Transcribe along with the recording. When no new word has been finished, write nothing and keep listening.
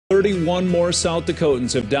31 more South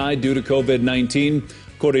Dakotans have died due to COVID-19,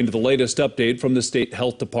 according to the latest update from the state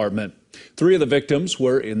health department. 3 of the victims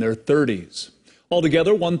were in their 30s.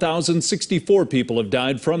 Altogether, 1,064 people have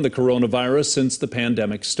died from the coronavirus since the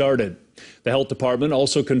pandemic started. The health department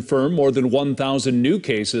also confirmed more than 1,000 new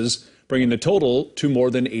cases, bringing the total to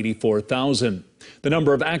more than 84,000. The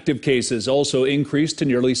number of active cases also increased to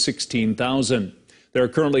nearly 16,000. There are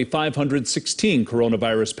currently 516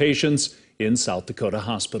 coronavirus patients in South Dakota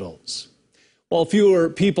hospitals. While fewer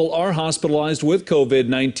people are hospitalized with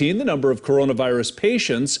COVID-19, the number of coronavirus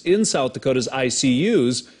patients in South Dakota's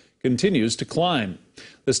ICUs continues to climb.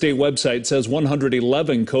 The state website says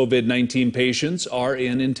 111 COVID-19 patients are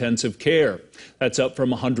in intensive care. That's up from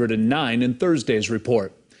 109 in Thursday's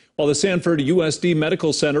report. While the Sanford USD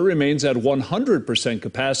Medical Center remains at 100%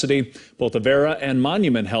 capacity, both Avera and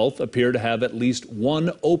Monument Health appear to have at least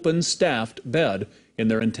one open staffed bed in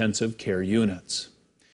their intensive care units.